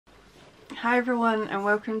Hi everyone and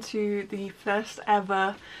welcome to the first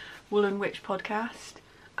ever Woollen Wytch podcast.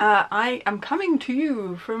 I am coming to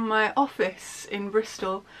you from my office in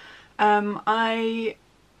Bristol. I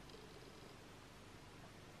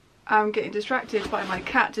am getting distracted by my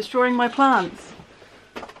cat destroying my plants.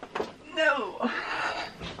 No!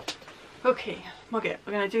 Okay, Mugget,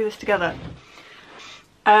 we're going to do this together.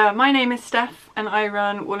 My name is Steph and I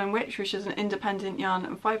run Woollen Wytch, which is an independent yarn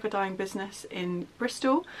and fibre dyeing business in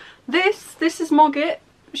Bristol. This is Mogget.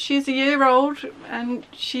 She's a year old and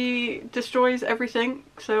she destroys everything,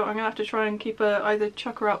 so I'm gonna have to try and keep her, either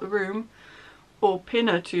chuck her out the room or pin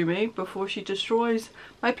her to me before she destroys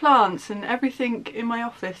my plants and everything in my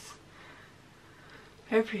office.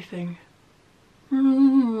 Everything.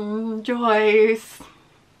 Joyce.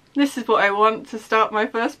 This is what I want to start my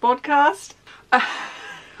first podcast.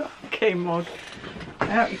 Okay, Mog.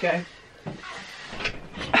 Out you go.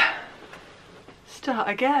 Start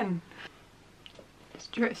again.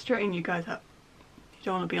 Straighten you guys up. You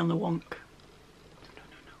don't want to be on the wonk.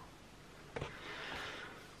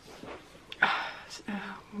 No.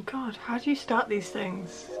 Oh God, how do you start these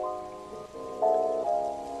things?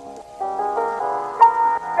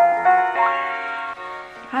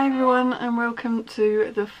 Hi everyone and welcome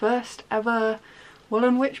to the first ever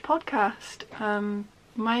Woollen Wytch podcast.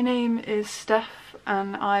 My name is Steph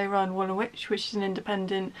and I run Woollen Wytch, which is an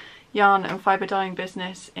independent yarn and fibre dyeing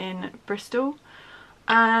business in Bristol.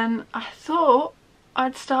 And I thought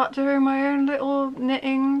I'd start doing my own little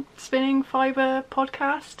knitting, spinning, fibre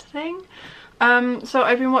podcast thing. So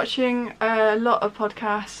I've been watching a lot of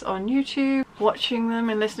podcasts on YouTube, watching them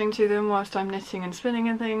and listening to them whilst I'm knitting and spinning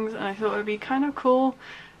and things, and I thought it would be kind of cool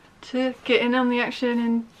to get in on the action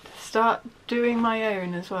and start doing my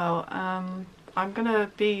own as well. I'm gonna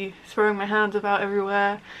be throwing my hands about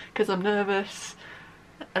everywhere because I'm nervous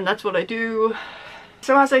and that's what I do.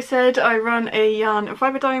 So as I said, I run a yarn and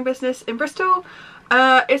fibre dyeing business in Bristol.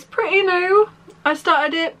 It's pretty new. I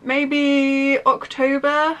started it maybe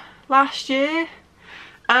October last year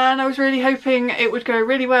and I was really hoping it would go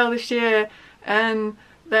really well this year, and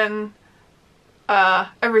then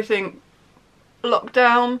everything locked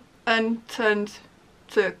down and turned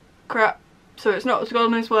to crap, so it's not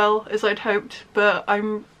gone as well as I'd hoped, but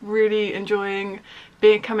I'm really enjoying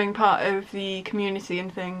becoming part of the community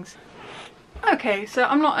and things. Okay, so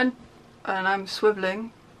I'm not and I'm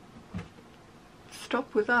swiveling.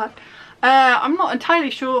 Stop with that. I'm not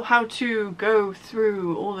entirely sure how to go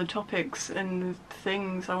through all the topics and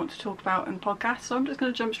things I want to talk about in podcasts, so I'm just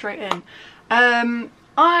going to jump straight in.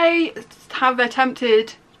 I have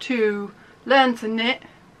attempted to learn to knit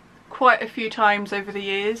quite a few times over the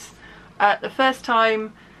years. The first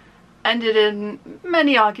time ended in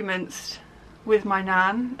many arguments with my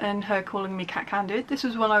nan and her calling me cat-handed. This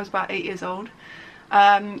was when I was about 8 years old.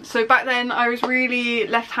 So back then I was really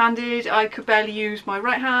left-handed. I could barely use my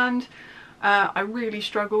right hand. I really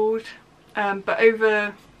struggled. But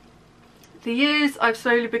over the years I've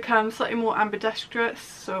slowly become slightly more ambidextrous,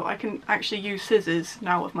 so I can actually use scissors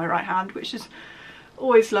now with my right hand, which is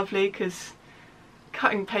always lovely because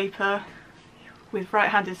cutting paper with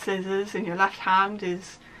right-handed scissors in your left hand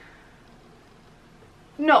is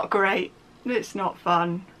not great. It's not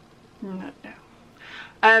fun. No.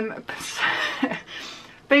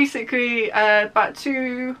 Basically, about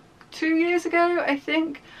two years ago, I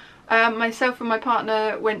think, myself and my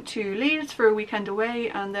partner went to Leeds for a weekend away,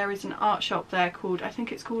 and there is an art shop there called, I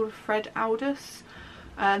think it's called Fred Aldous,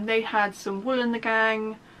 and they had some wool in the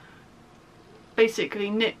gang, basically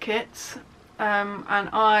knit kits. And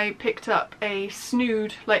I picked up a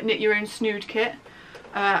snood, like knit your own snood kit,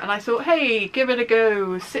 and I thought, hey, give it a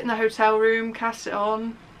go, sit in the hotel room, cast it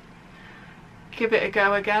on, give it a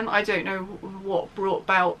go again. I don't know what brought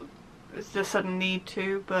about the sudden need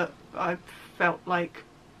to, but I felt like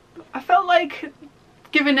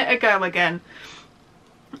giving it a go again.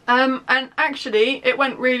 And actually it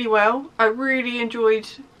went really well. I really enjoyed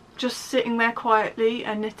just sitting there quietly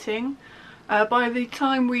and knitting. By the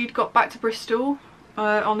time we'd got back to Bristol,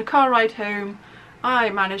 on the car ride home, I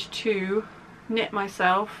managed to knit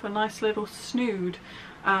myself a nice little snood.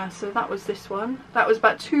 So that was this one. That was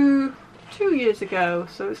about two years ago,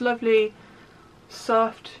 so it's lovely,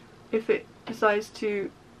 soft, if it decides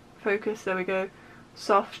to focus, there we go,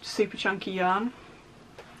 soft, super chunky yarn.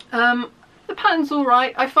 The pattern's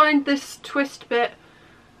alright. I find this twist bit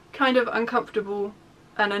kind of uncomfortable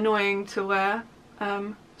and annoying to wear.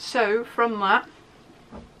 So from that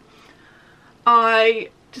I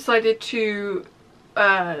decided to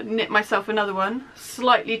knit myself another one,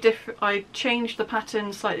 slightly different. I changed the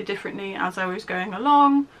pattern slightly differently as I was going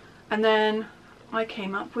along, and then I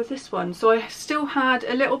came up with this one. So I still had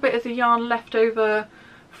a little bit of the yarn left over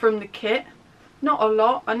from the kit, not a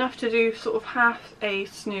lot, enough to do sort of half a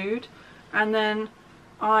snood, and then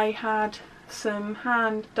I had some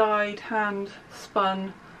hand dyed, hand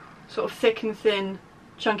spun, sort of thick and thin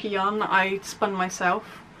chunky yarn that I spun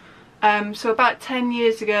myself. So about 10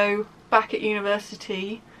 years ago, back at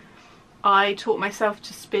university, I taught myself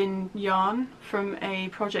to spin yarn from a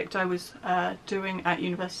project I was doing at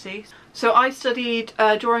university. So I studied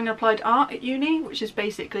drawing and applied art at uni, which is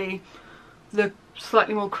basically the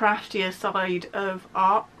slightly more craftier side of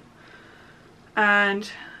art.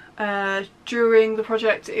 And during the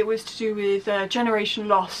project it was to do with generation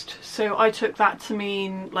lost. So I took that to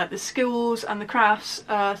mean like the skills and the crafts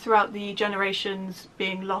throughout the generations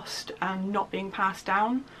being lost and not being passed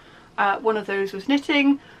down. One of those was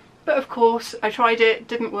knitting. But of course I tried it,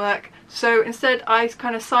 didn't work, so instead I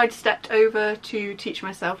kind of sidestepped over to teach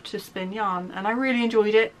myself to spin yarn, and I really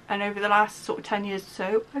enjoyed it, and over the last sort of 10 years or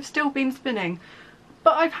so I've still been spinning.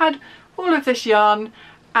 But I've had all of this yarn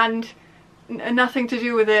and nothing to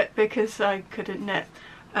do with it because I couldn't knit.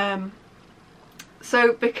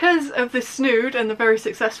 So because of the snood and the very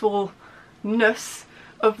successfulness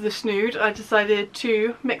of the snood, I decided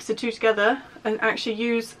to mix the two together and actually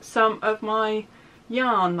use some of my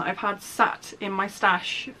yarn that I've had sat in my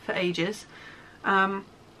stash for ages. So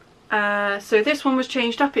this one was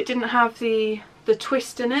changed up. It didn't have the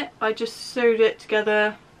twist in it. I just sewed it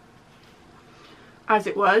together as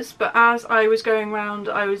it was, but as I was going round,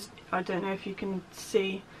 I don't know if you can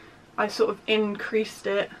see, I sort of increased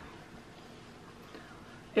it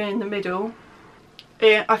in the middle.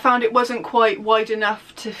 I found it wasn't quite wide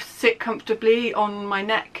enough to sit comfortably on my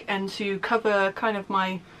neck and to cover kind of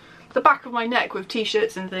the back of my neck with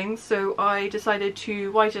t-shirts and things, so I decided to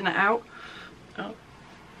widen it out. I'll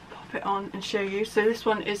pop it on and show you. So this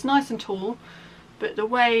one is nice and tall, but the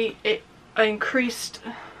way I increased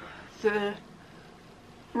the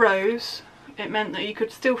rows, it meant that you could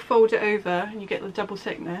still fold it over and you get the double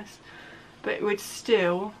thickness, but it would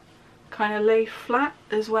still kind of lay flat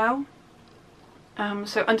as well.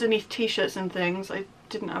 So underneath t-shirts and things I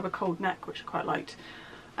didn't have a cold neck, which I quite liked.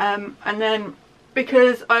 And then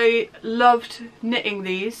because I loved knitting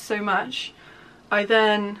these so much, I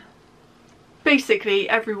then basically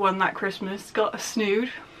everyone that Christmas got a snood.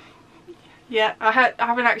 Yeah, I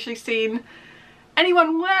haven't actually seen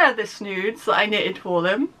anyone wear the snoods that I knitted for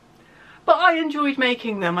them, but I enjoyed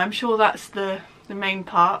making them. I'm sure that's the main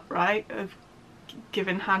part, right, of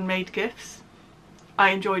giving handmade gifts. I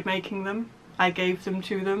enjoyed making them. I gave them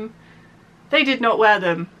to them. They did not wear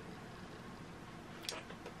them.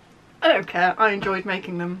 I don't care, I enjoyed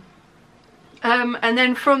making them. And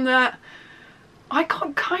then from that, I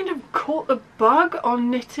kind of caught the bug on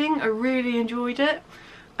knitting. I really enjoyed it.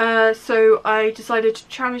 So I decided to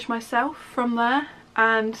challenge myself from there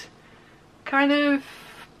and kind of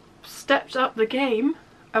stepped up the game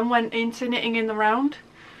and went into knitting in the round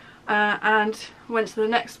and went to the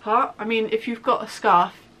next part. I mean, if you've got a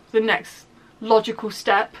scarf, the next logical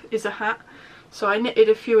step is a hat. So I knitted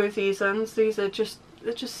a few of these ones. These are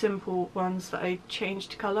they're just simple ones that I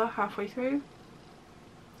changed colour halfway through.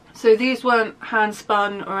 So these weren't hand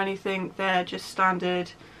spun or anything, they're just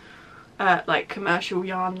standard like commercial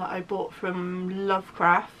yarn that I bought from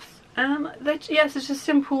Lovecrafts. Yes, it's a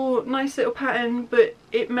simple, nice little pattern, but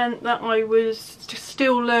it meant that I was just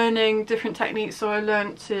still learning different techniques. So I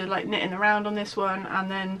learnt to like knit in the round on this one, and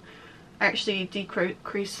then actually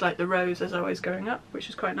decrease like the rows as I was going up, which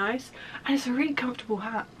was quite nice. And it's a really comfortable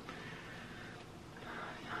hat.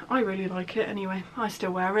 I really like it anyway, I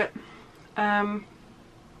still wear it. And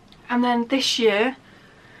then this year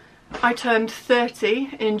I turned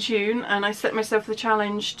 30 in June, and I set myself the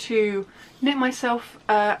challenge to knit myself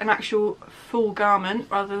an actual full garment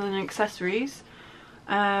rather than accessories.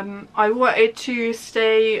 I wanted to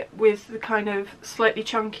stay with the kind of slightly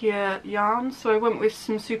chunkier yarn, so I went with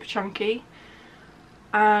some super chunky,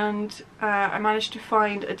 and I managed to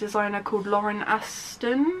find a designer called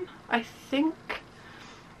Aston, I think.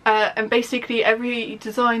 And basically every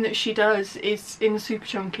design that she does is in super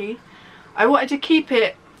chunky. I wanted to keep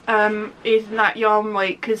it in that yarn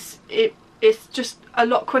weight because it's just a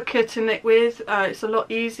lot quicker to knit with. It's a lot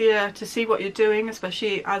easier to see what you're doing,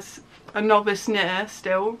 especially as a novice knitter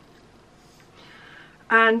still.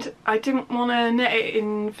 And I didn't want to knit it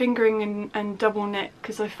in fingering and double knit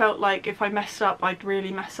because I felt like if I messed up I'd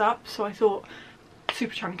really mess up. So I thought,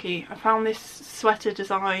 super chunky. I found this sweater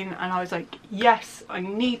design and I was like, yes, I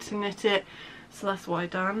need to knit it. So that's what I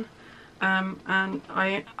done. And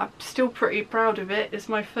I'm still pretty proud of it. It's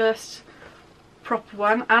my first proper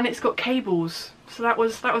one, and it's got cables. So that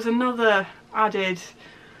was another added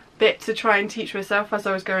bit to try and teach myself as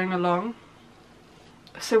I was going along.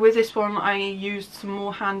 So with this one I used some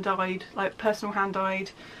more hand-dyed, like personal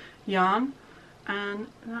hand-dyed yarn, and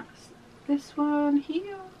that's this one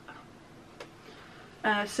here.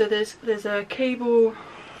 So there's a cable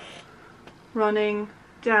running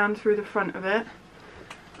down through the front of it,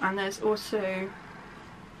 and there's also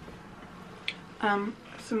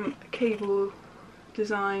some cable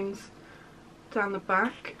designs down the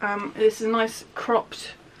back. This is a nice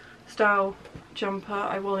cropped style jumper.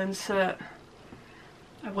 I will insert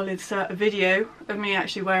a video of me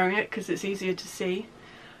actually wearing it because it's easier to see.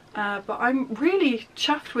 But I'm really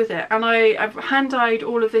chuffed with it, and I've hand dyed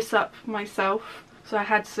all of this up myself. So I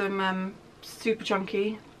had some super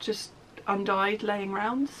chunky just undyed laying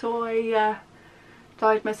around, so I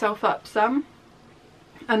dyed myself up some,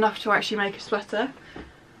 enough to actually make a sweater.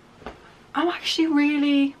 I'm actually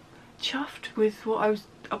really chuffed with what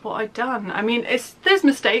I'd done. I mean, there's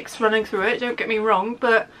mistakes running through it, don't get me wrong,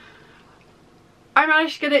 but I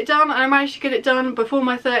managed to get it done, and I managed to get it done before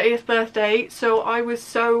my 30th birthday, so I was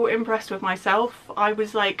so impressed with myself. I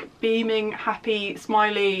was like beaming, happy,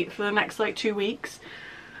 smiley for the next like 2 weeks.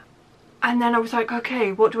 And then I was like,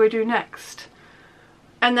 okay, what do I do next?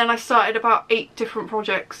 And then I started about 8 different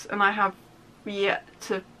projects, and I have yet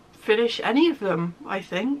to finish any of them, I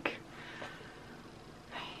think.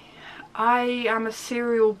 I am a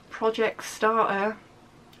serial project starter.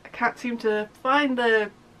 I can't seem to find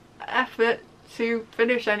the effort to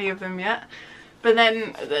finish any of them yet. But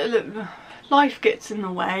then life gets in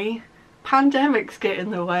the way, pandemics get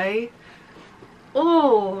in the way.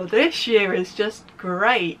 Oh, this year is just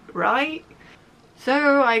great, right?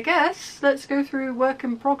 So I guess let's go through work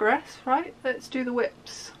in progress, right? Let's do the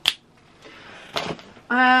whips.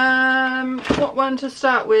 What one to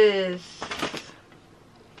start with?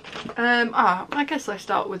 I guess I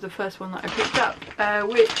start with the first one that I picked up,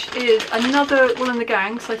 which is another Wool in the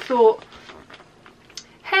Gang. So I thought,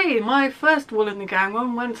 hey, my first Wool in the Gang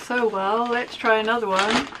one went so well, let's try another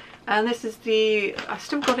one. And this is I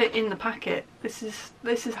still got it in the packet. This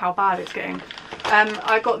is how bad it's getting.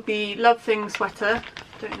 I got the Love Thing sweater.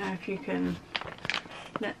 Don't know if you can,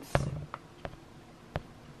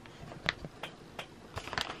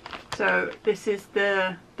 so this is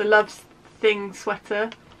the Love Thing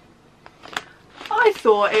sweater. I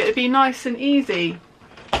thought it would be nice and easy.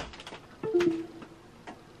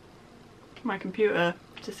 My computer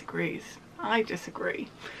disagrees. I disagree.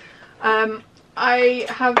 I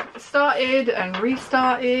have started and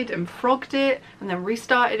restarted and frogged it and then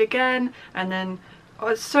restarted again, and then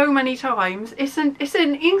so many times. It's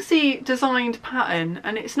an easy designed pattern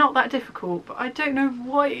and it's not that difficult, but I don't know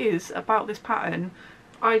what it is about this pattern.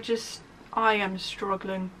 I am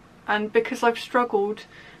struggling, and because I've struggled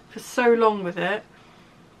for so long with it,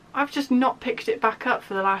 I've just not picked it back up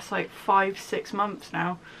for the last like 5-6 months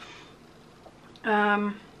now.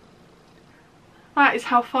 That is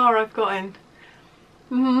how far I've gotten.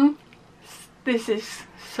 This is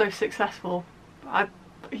so successful.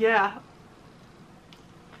 Yeah.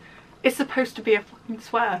 It's supposed to be a fucking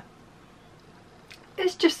sweater.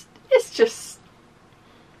 It's just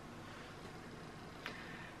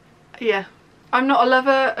yeah. I'm not a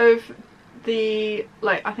lover of the,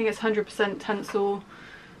 like, I think it's 100% tencel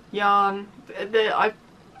yarn.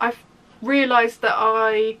 I've realised that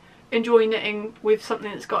I enjoy knitting with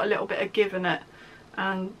something that's got a little bit of give in it,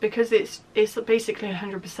 and because it's basically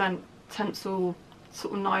 100% tencel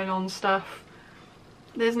sort of nylon stuff,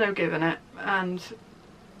 there's no give in it, and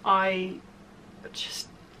I just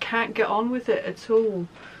can't get on with it at all.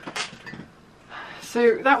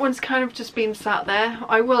 So that one's kind of just been sat there.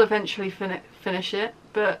 I will eventually finish it,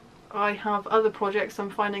 but I have other projects I'm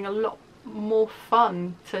finding a lot more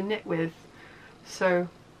fun to knit with, so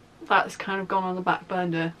that's kind of gone on the back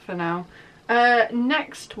burner for now.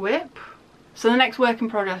 Next whip. So the next work in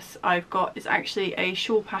progress I've got is actually a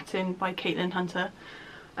shawl pattern by Caitlin Hunter.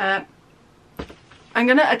 I'm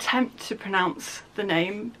going to attempt to pronounce the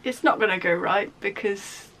name. It's not going to go right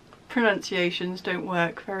because pronunciations don't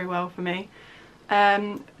work very well for me.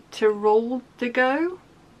 Teroldego?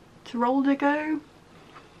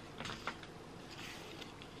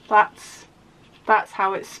 That's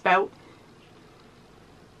how it's spelt.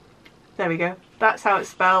 There we go. That's how it's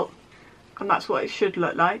spelt, and that's what it should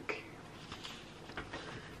look like.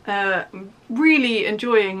 Really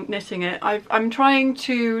enjoying knitting it. I'm trying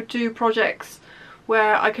to do projects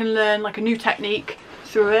where I can learn like a new technique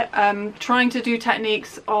through it. Trying to do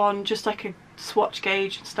techniques on just like a swatch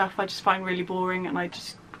gauge and stuff I just find really boring, and I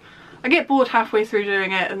get bored halfway through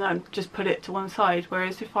doing it and then just put it to one side.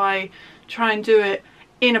 Whereas if I try and do it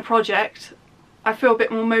in a project, I feel a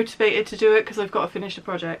bit more motivated to do it because I've got to finish the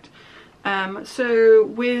project. So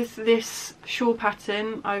with this shawl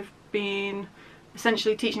pattern, I've been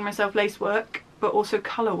essentially teaching myself lace work, but also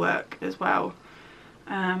colour work as well.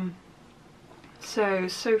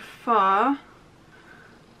 So far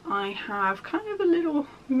I have kind of a little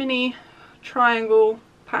mini triangle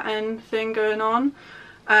pattern thing going on.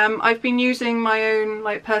 I've been using my own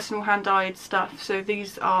like personal hand-dyed stuff, so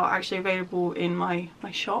these are actually available in my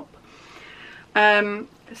shop.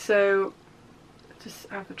 So just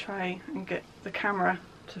have a try and get the camera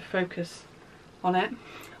to focus on it.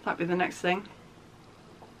 That'd be the next thing.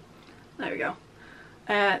 There we go.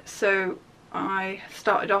 So I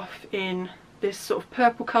started off in this sort of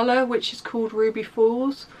purple colour, which is called Ruby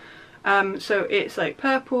Falls. So it's like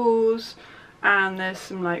purples and there's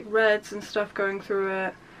some like reds and stuff going through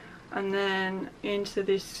it, and then into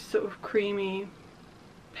this sort of creamy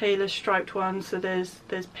paler striped one. So there's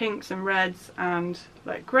pinks and reds and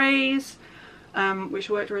like greys,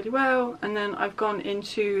 which worked really well. And then I've gone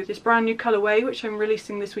into this brand new colourway which I'm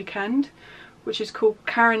releasing this weekend, which is called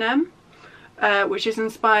Karen M, which is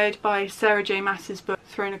inspired by Sarah J Maas's book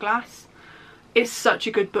Throne of Glass. It's such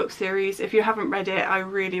a good book series. If you haven't read it, I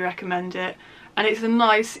really recommend it. And it's a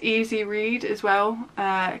nice easy read as well,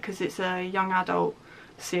 because it's a young adult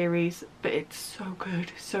series, but it's so good,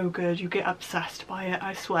 so good. You get obsessed by it,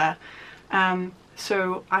 I swear.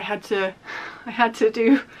 So I had to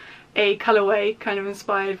do a colourway kind of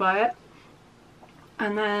inspired by it.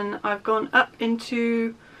 And then I've gone up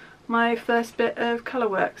into my first bit of colour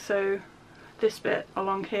work. So this bit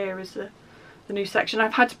along here is the new section.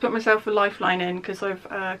 I've had to put myself a lifeline in because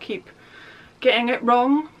I've keep getting it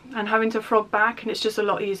wrong and having to frog back, and it's just a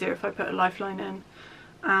lot easier if I put a lifeline in.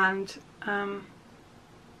 And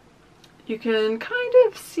you can kind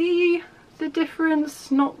of see the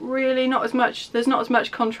difference. Not really, not as much. There's not as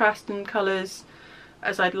much contrast in colours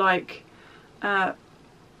as I'd like, but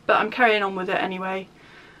I'm carrying on with it anyway.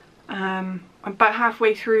 I'm about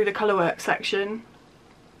halfway through the colourwork section.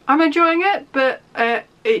 I'm enjoying it, but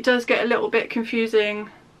it does get a little bit confusing.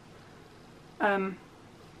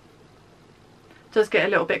 Does get a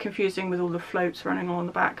little bit confusing with all the floats running along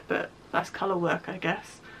the back, but that's colour work, I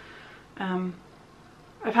guess.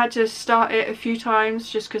 I've had to start it a few times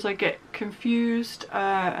just because I get confused,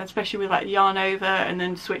 especially with like yarn over and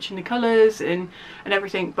then switching the colours and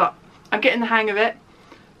everything, but I'm getting the hang of it.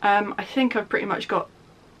 I think I've pretty much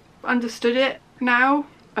understood it now.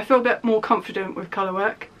 I feel a bit more confident with colour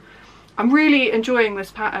work. I'm really enjoying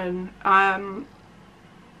this pattern.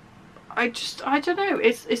 I don't know,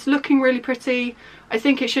 it's looking really pretty. I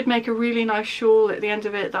think it should make a really nice shawl at the end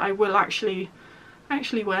of it that I will actually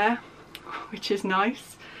wear, which is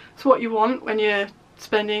nice. It's what you want when you're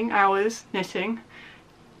spending hours knitting.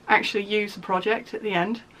 Actually use the project at the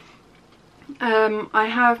end. I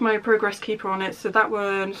have my progress keeper on it, so that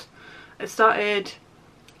one I started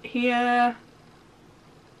here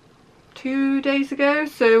 2 days ago.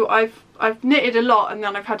 So I've knitted a lot and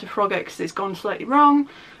then I've had to frog it because it's gone slightly wrong,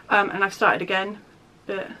 and I've started again,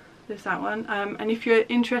 but there's that one. And if you're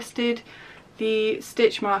interested, the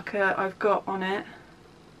stitch marker I've got on it,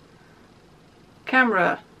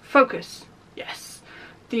 camera focus, yes,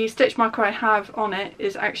 the stitch marker I have on it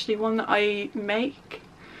is actually one that I make.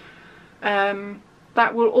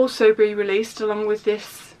 That will also be released along with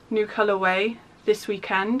this new colourway this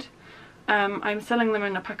weekend. I'm selling them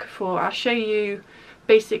in a pack of 4. I'll show you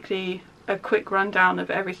basically a quick rundown of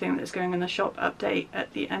everything that's going in the shop update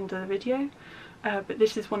at the end of the video, but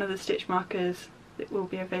this is one of the stitch markers that will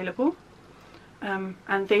be available,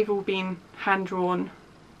 and they've all been hand drawn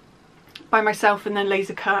by myself and then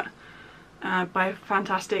laser cut by a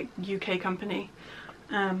fantastic UK company.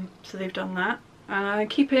 So they've done that, and I'm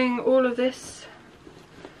keeping all of this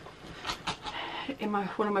in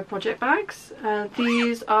one of my project bags.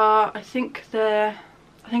 These are, I think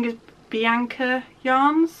it's Bianca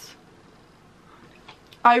yarns.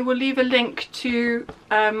 I will leave a link to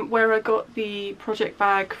where I got the project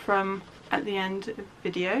bag from at the end of the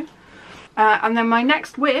video. And then my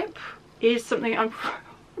next whip is something I'm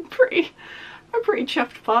pretty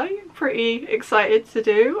chuffed by, pretty excited to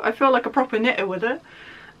do. I feel like a proper knitter with it.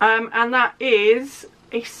 And that is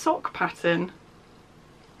a sock pattern.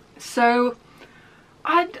 So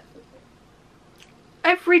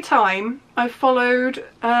every time I've followed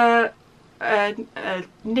a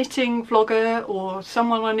knitting vlogger or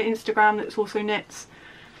someone on Instagram that's also knits,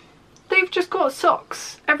 they've just got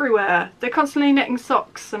socks everywhere. They're constantly knitting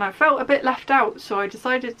socks, and I felt a bit left out, so I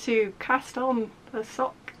decided to cast on a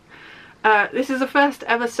sock. This is the first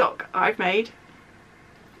ever sock I've made.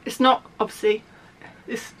 It's not, obviously,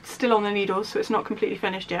 it's still on the needles, so it's not completely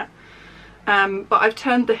finished yet. but I've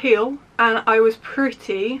turned the heel and I was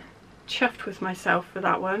pretty chuffed with myself for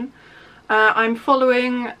that one. I'm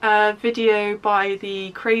following a video by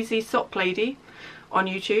the Crazy Sock Lady on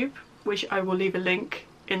YouTube, which I will leave a link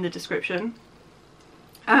in the description.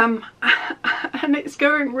 And it's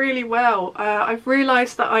going really well. I've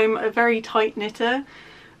realised that I'm a very tight knitter.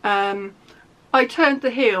 I turned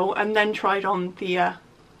the heel and then tried on the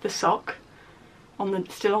sock,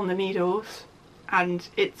 still on the needles, and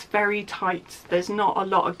it's very tight. There's not a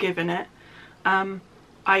lot of give in it.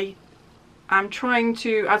 I'm trying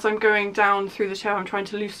to, as I'm going down through the tail, I'm trying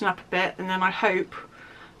to loosen up a bit, and then I hope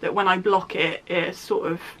that when I block it, it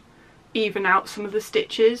sort of even out some of the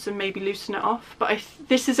stitches and maybe loosen it off. But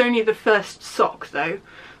this is only the first sock though,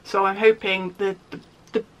 so I'm hoping the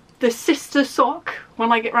sister sock,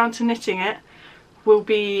 when I get round to knitting it, will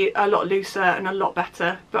be a lot looser and a lot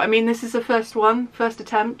better. But I mean, this is the first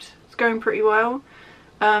attempt. It's going pretty well.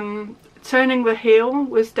 Turning the heel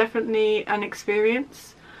was definitely an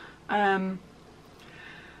experience. I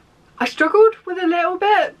struggled with a little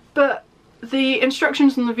bit, but the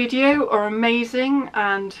instructions on the video are amazing,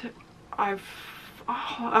 and I'm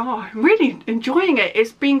really enjoying it.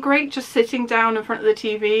 It's been great just sitting down in front of the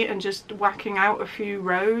TV and just whacking out a few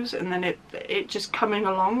rows, and then it just coming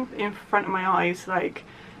along in front of my eyes. Like,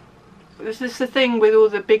 this is the thing with all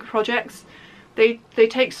the big projects, they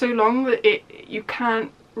take so long that you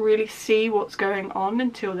can't really see what's going on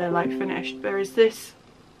until they're like finished. Whereas this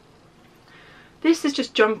is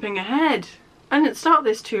just jumping ahead. I didn't start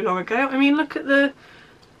this too long ago. I mean, look at the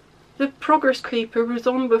progress keeper was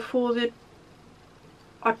on before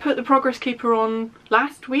I put the progress keeper on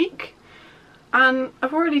last week, and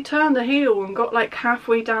I've already turned the heel and got like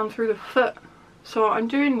halfway down through the foot. So I'm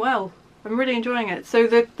doing well. I'm really enjoying it. So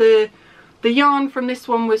the yarn from this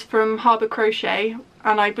one was from Harbour Crochet,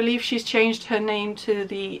 and I believe she's changed her name to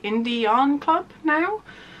the Indie Yarn Club now.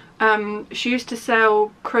 She used to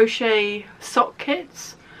sell crochet sock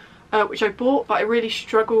kits, which I bought, but I really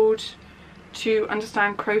struggled to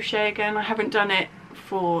understand crochet again. I haven't done it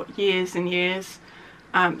for years and years,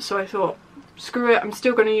 so I thought, screw it, I'm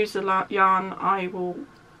still going to use the yarn, I will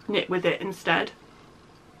knit with it instead.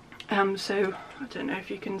 So I don't know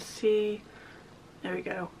if you can see, there we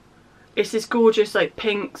go. It's this gorgeous like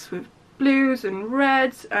pinks with blues and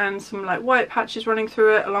reds and some like white patches running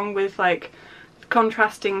through it, along with like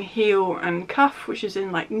contrasting heel and cuff, which is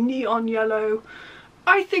in like neon yellow.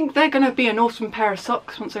 I think they're going to be an awesome pair of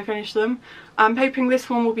socks once I finish them. I'm hoping this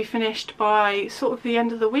one will be finished by sort of the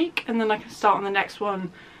end of the week, and then I can start on the next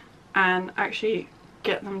one and actually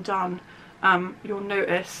get them done. You'll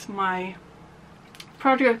notice my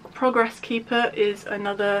progress keeper is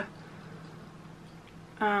another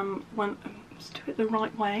one. Let's do it the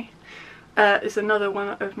right way. Is another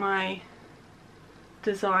one of my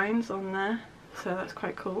designs on there, so that's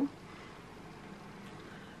quite cool.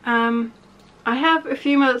 I have a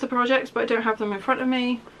few other projects, but I don't have them in front of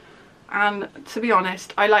me, and to be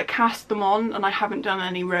honest, I like cast them on and I haven't done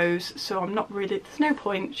any rows, so I'm not really, there's no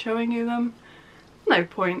point showing you them. No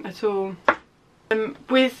point at all.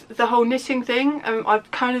 With the whole knitting thing,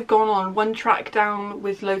 I've kind of gone on one track down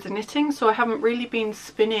with loads of knitting, so I haven't really been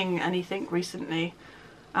spinning anything recently.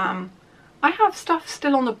 I have stuff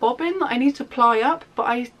still on the bobbin that I need to ply up, but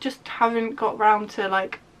I just haven't got round to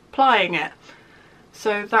like plying it.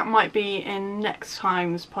 So that might be in next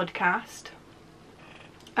time's podcast.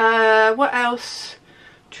 What else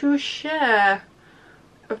to share?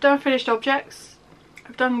 I've done finished objects.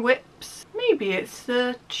 I've done whips. Maybe it's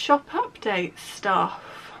the shop update stuff.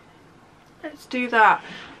 Let's do that.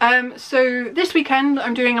 So this weekend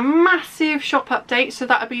I'm doing a massive shop update. So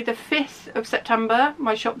that'll be the 5th of September.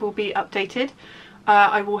 My shop will be updated.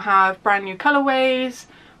 I will have brand new colourways,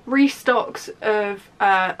 restocks of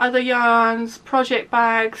other yarns, project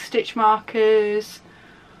bags, stitch markers.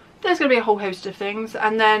 There's going to be a whole host of things.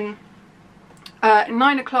 And then at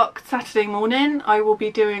 9 o'clock Saturday morning I will be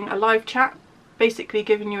doing a live chat, basically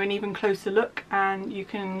giving you an even closer look, and you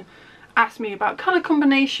can ask me about colour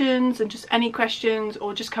combinations and just any questions,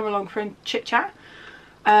 or just come along for a chit chat.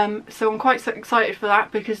 So I'm quite excited for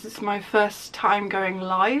that because it's my first time going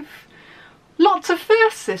live. Lots of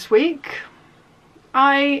firsts this week.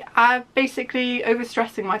 I am basically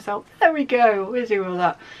overstressing myself. There we go, we'll do all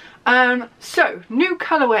that. So, new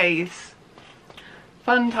colourways.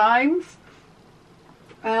 Fun times.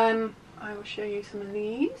 I will show you some of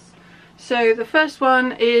these. So the first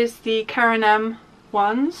one is the Karen M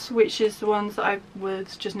ones, which is the ones that I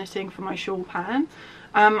was just knitting for my shawl pattern.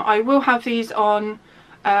 I will have these on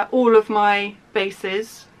all of my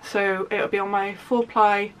bases, so it'll be on my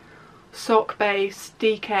 4-ply sock base,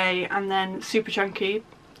 DK, and then super chunky,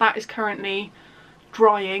 that is currently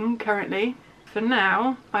drying For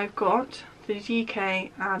now, I've got the DK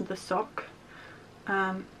and the sock.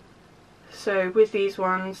 So with these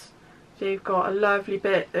ones, they've got a lovely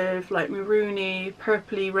bit of like maroony,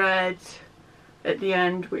 purpley red at the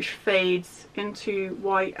end, which fades into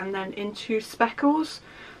white and then into speckles.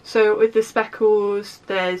 So with the speckles,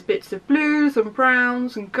 there's bits of blues and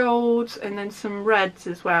browns and golds, and then some reds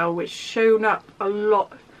as well, which shown up a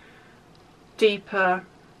lot deeper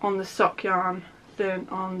on the sock yarn than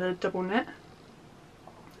on the double knit.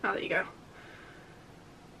 Oh, there you go.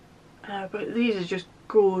 But these are just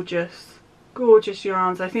gorgeous, gorgeous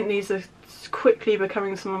yarns. I think these are quickly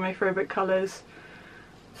becoming some of my favourite colours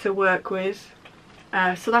to work with.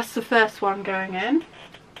 So that's the first one going in.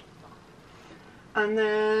 And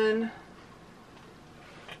then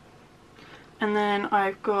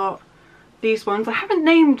I've got these ones. I haven't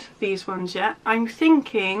named these ones yet. I'm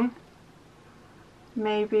thinking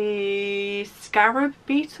maybe scarab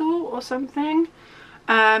beetle or something.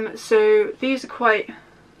 So these are quite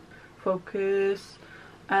focus.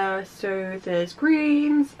 So there's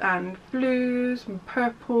greens and blues and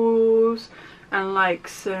purples and like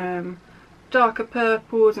some darker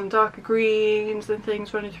purples and darker greens and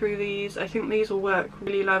things running through these. I think these will work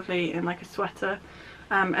really lovely in like a sweater.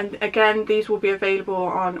 And again, these will be available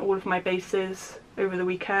on all of my bases over the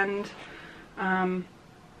weekend. I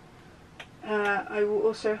will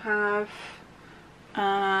also have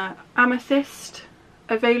amethyst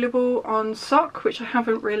available on sock, which I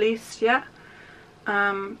haven't released yet.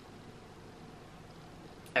 There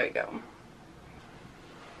we go.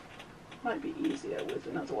 Might be easier with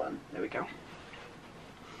another one. There we go.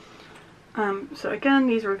 So again,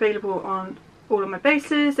 these are available on all of my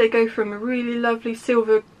bases. They go from a really lovely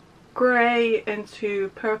silver grey into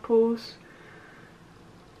purples.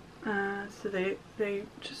 So they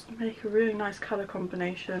just make a really nice colour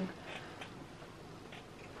combination.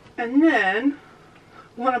 And then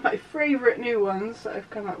one of my favourite new ones that I've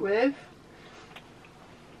come up with,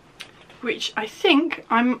 which I think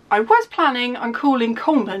I was planning on calling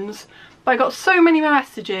Coleman's, but I got so many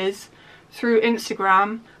messages through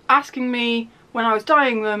Instagram asking me when I was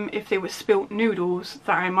dyeing them if they were spilt noodles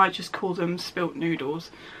that I might just call them spilt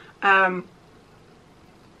noodles. And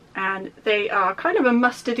they are kind of a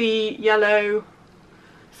mustardy yellow,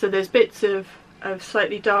 so there's bits of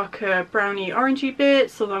slightly darker browny orangey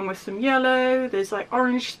bits along with some yellow. There's like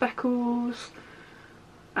orange speckles,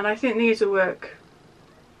 and I think these will work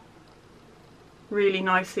really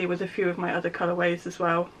nicely with a few of my other colourways as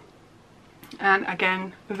well. And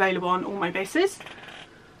again, available on all my bases.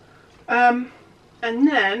 And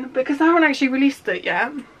then, because I haven't actually released it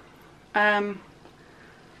yet,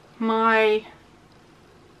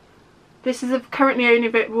 this is currently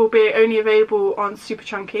will be only available on Super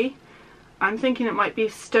Chunky. I'm thinking it might be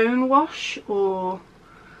Stonewash or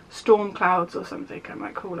Storm Clouds or something, I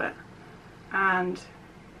might call it. And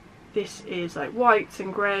this is like whites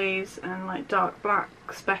and greys and like dark black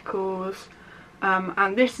speckles.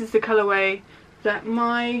 And this is the colourway that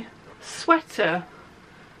my sweater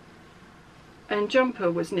and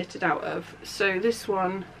jumper was knitted out of. So this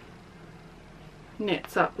one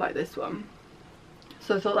knits up like this one.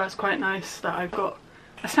 So I thought that's quite nice that I've got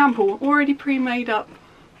a sample already pre-made up.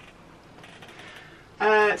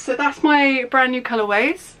 So that's my brand new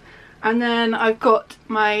colourways. And then I've got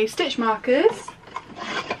my stitch markers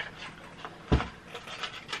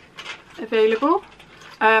available.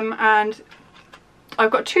 And I've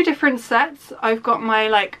got two different sets. I've got my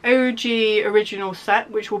like OG original set,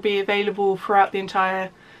 which will be available throughout the entire,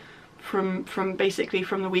 from basically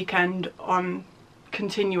from the weekend on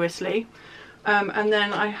continuously. And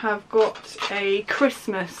then I have got a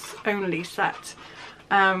Christmas only set.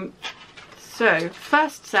 So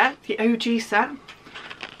first set, the OG set,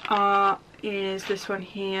 is this one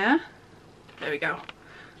here. There we go.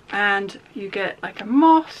 And you get like a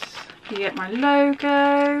moss, you get my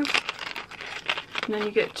logo, and then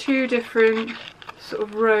you get two different sort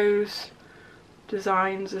of rose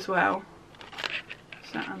designs as well.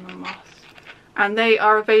 So, and the moss. And they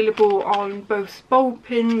are available on both bulb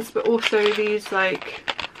pins, but also these like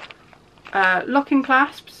locking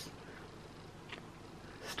clasps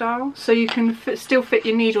style, so you can still fit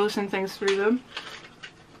your needles and things through them.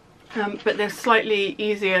 But they're slightly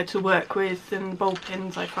easier to work with than bulb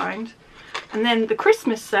pins, I find. And then the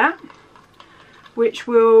Christmas set, which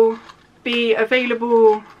will be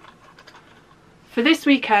available for this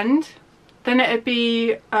weekend, then it'll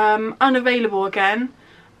be unavailable again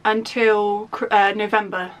until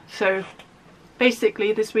November. So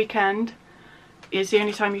basically this weekend is the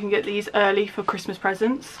only time you can get these early for Christmas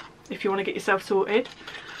presents if you want to get yourself sorted.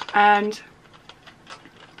 And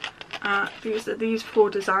these 4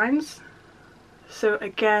 designs. So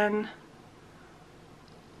again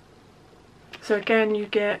you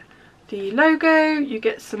get the logo, you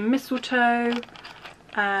get some mistletoe,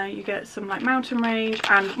 you get some like mountain range,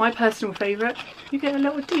 and my personal favourite, you get a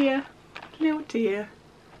little deer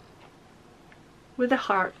with a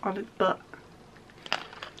heart on its butt.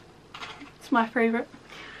 It's my favourite.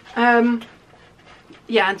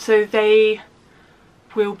 Yeah, and so they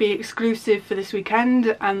will be exclusive for this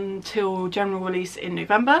weekend until general release in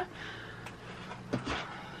November.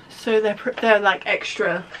 So they're like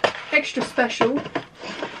extra special.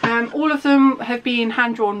 All of them have been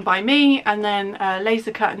hand drawn by me and then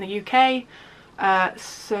laser cut in the UK.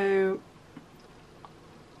 So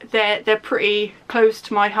they're pretty close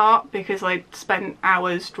to my heart because I spent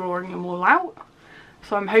hours drawing them all out.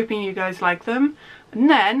 So I'm hoping you guys like them. And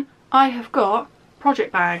then I have got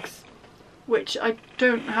project bags, which I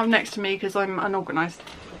don't have next to me because I'm unorganised.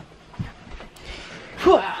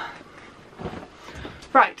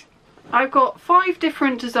 Right, I've got 5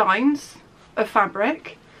 different designs of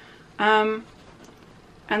fabric, and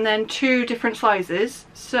then 2 different sizes.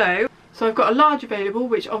 So I've got a large available,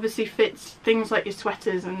 which obviously fits things like your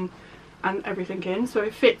sweaters and everything in. So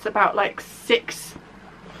it fits about like 6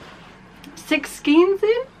 skeins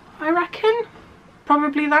in, I reckon.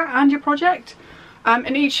 Probably that and your project.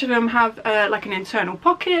 And each of them have like an internal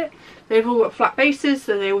pocket. They've all got flat bases,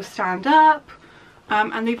 so they all stand up.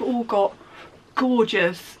 And they've all got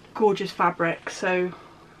gorgeous fabric. So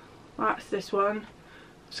that's this one.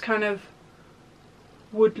 It's kind of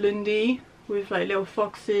woodlandy with like little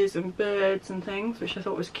foxes and birds and things, which I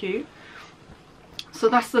thought was cute. So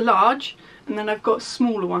that's the large, and then I've got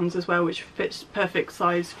smaller ones as well, which fits perfect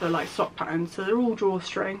size for like sock patterns. So they're all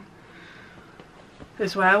drawstring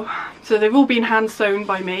as well. So they've all been hand sewn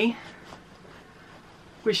by me,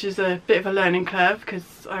 which is a bit of a learning curve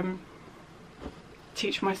because I'm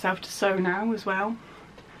teaching myself to sew now as well.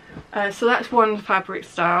 So that's one fabric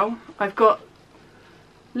style. I've got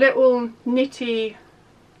little knitty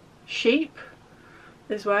sheep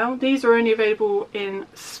as well. These are only available in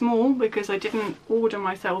small because I didn't order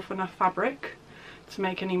myself enough fabric to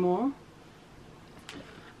make any more.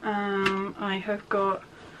 I have got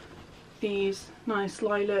these nice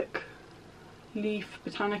lilac leaf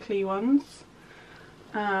botanically ones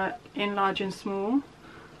in large and small.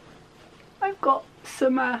 I've got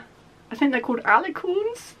some I think they're called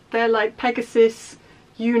alicorns. They're like Pegasus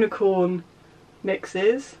unicorn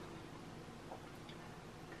mixes.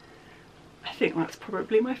 I think that's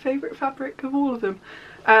probably my favourite fabric of all of them.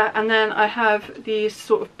 And then I have these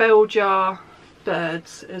sort of bell jar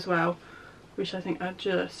birds as well, which I think are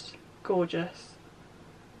just gorgeous.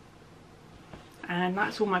 And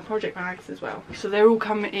that's all my project bags as well. So they all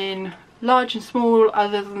come in large and small,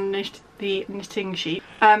 other than the knitting sheet.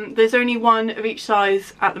 There's only one of each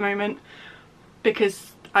size at the moment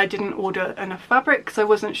because I didn't order enough fabric because I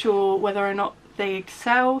wasn't sure whether or not they'd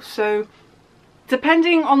sell. So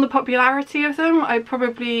depending on the popularity of them, I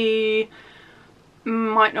probably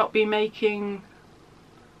might not be making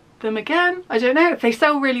them again. I don't know. If they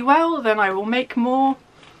sell really well, then I will make more.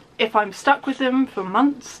 If I'm stuck with them for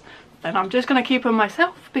months, then I'm just going to keep them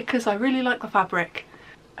myself because I really like the fabric.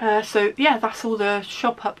 So yeah, that's all the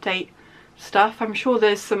shop update stuff. I'm sure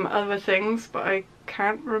there's some other things, but I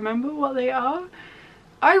can't remember what they are.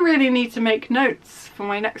 I really need to make notes for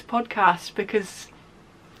my next podcast because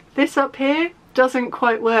this up here doesn't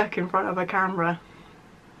quite work in front of a camera.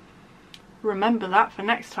 Remember that for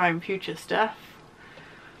next time, future stuff.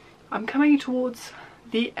 I'm coming towards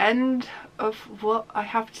the end of what I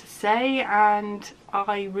have to say and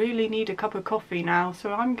I really need a cup of coffee now,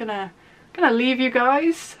 so I'm gonna leave you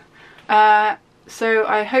guys. So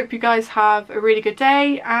I hope you guys have a really good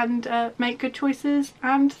day and make good choices,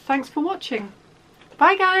 and thanks for watching.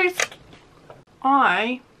 Bye guys!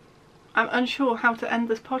 I am unsure how to end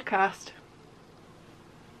this podcast.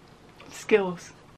 Skills.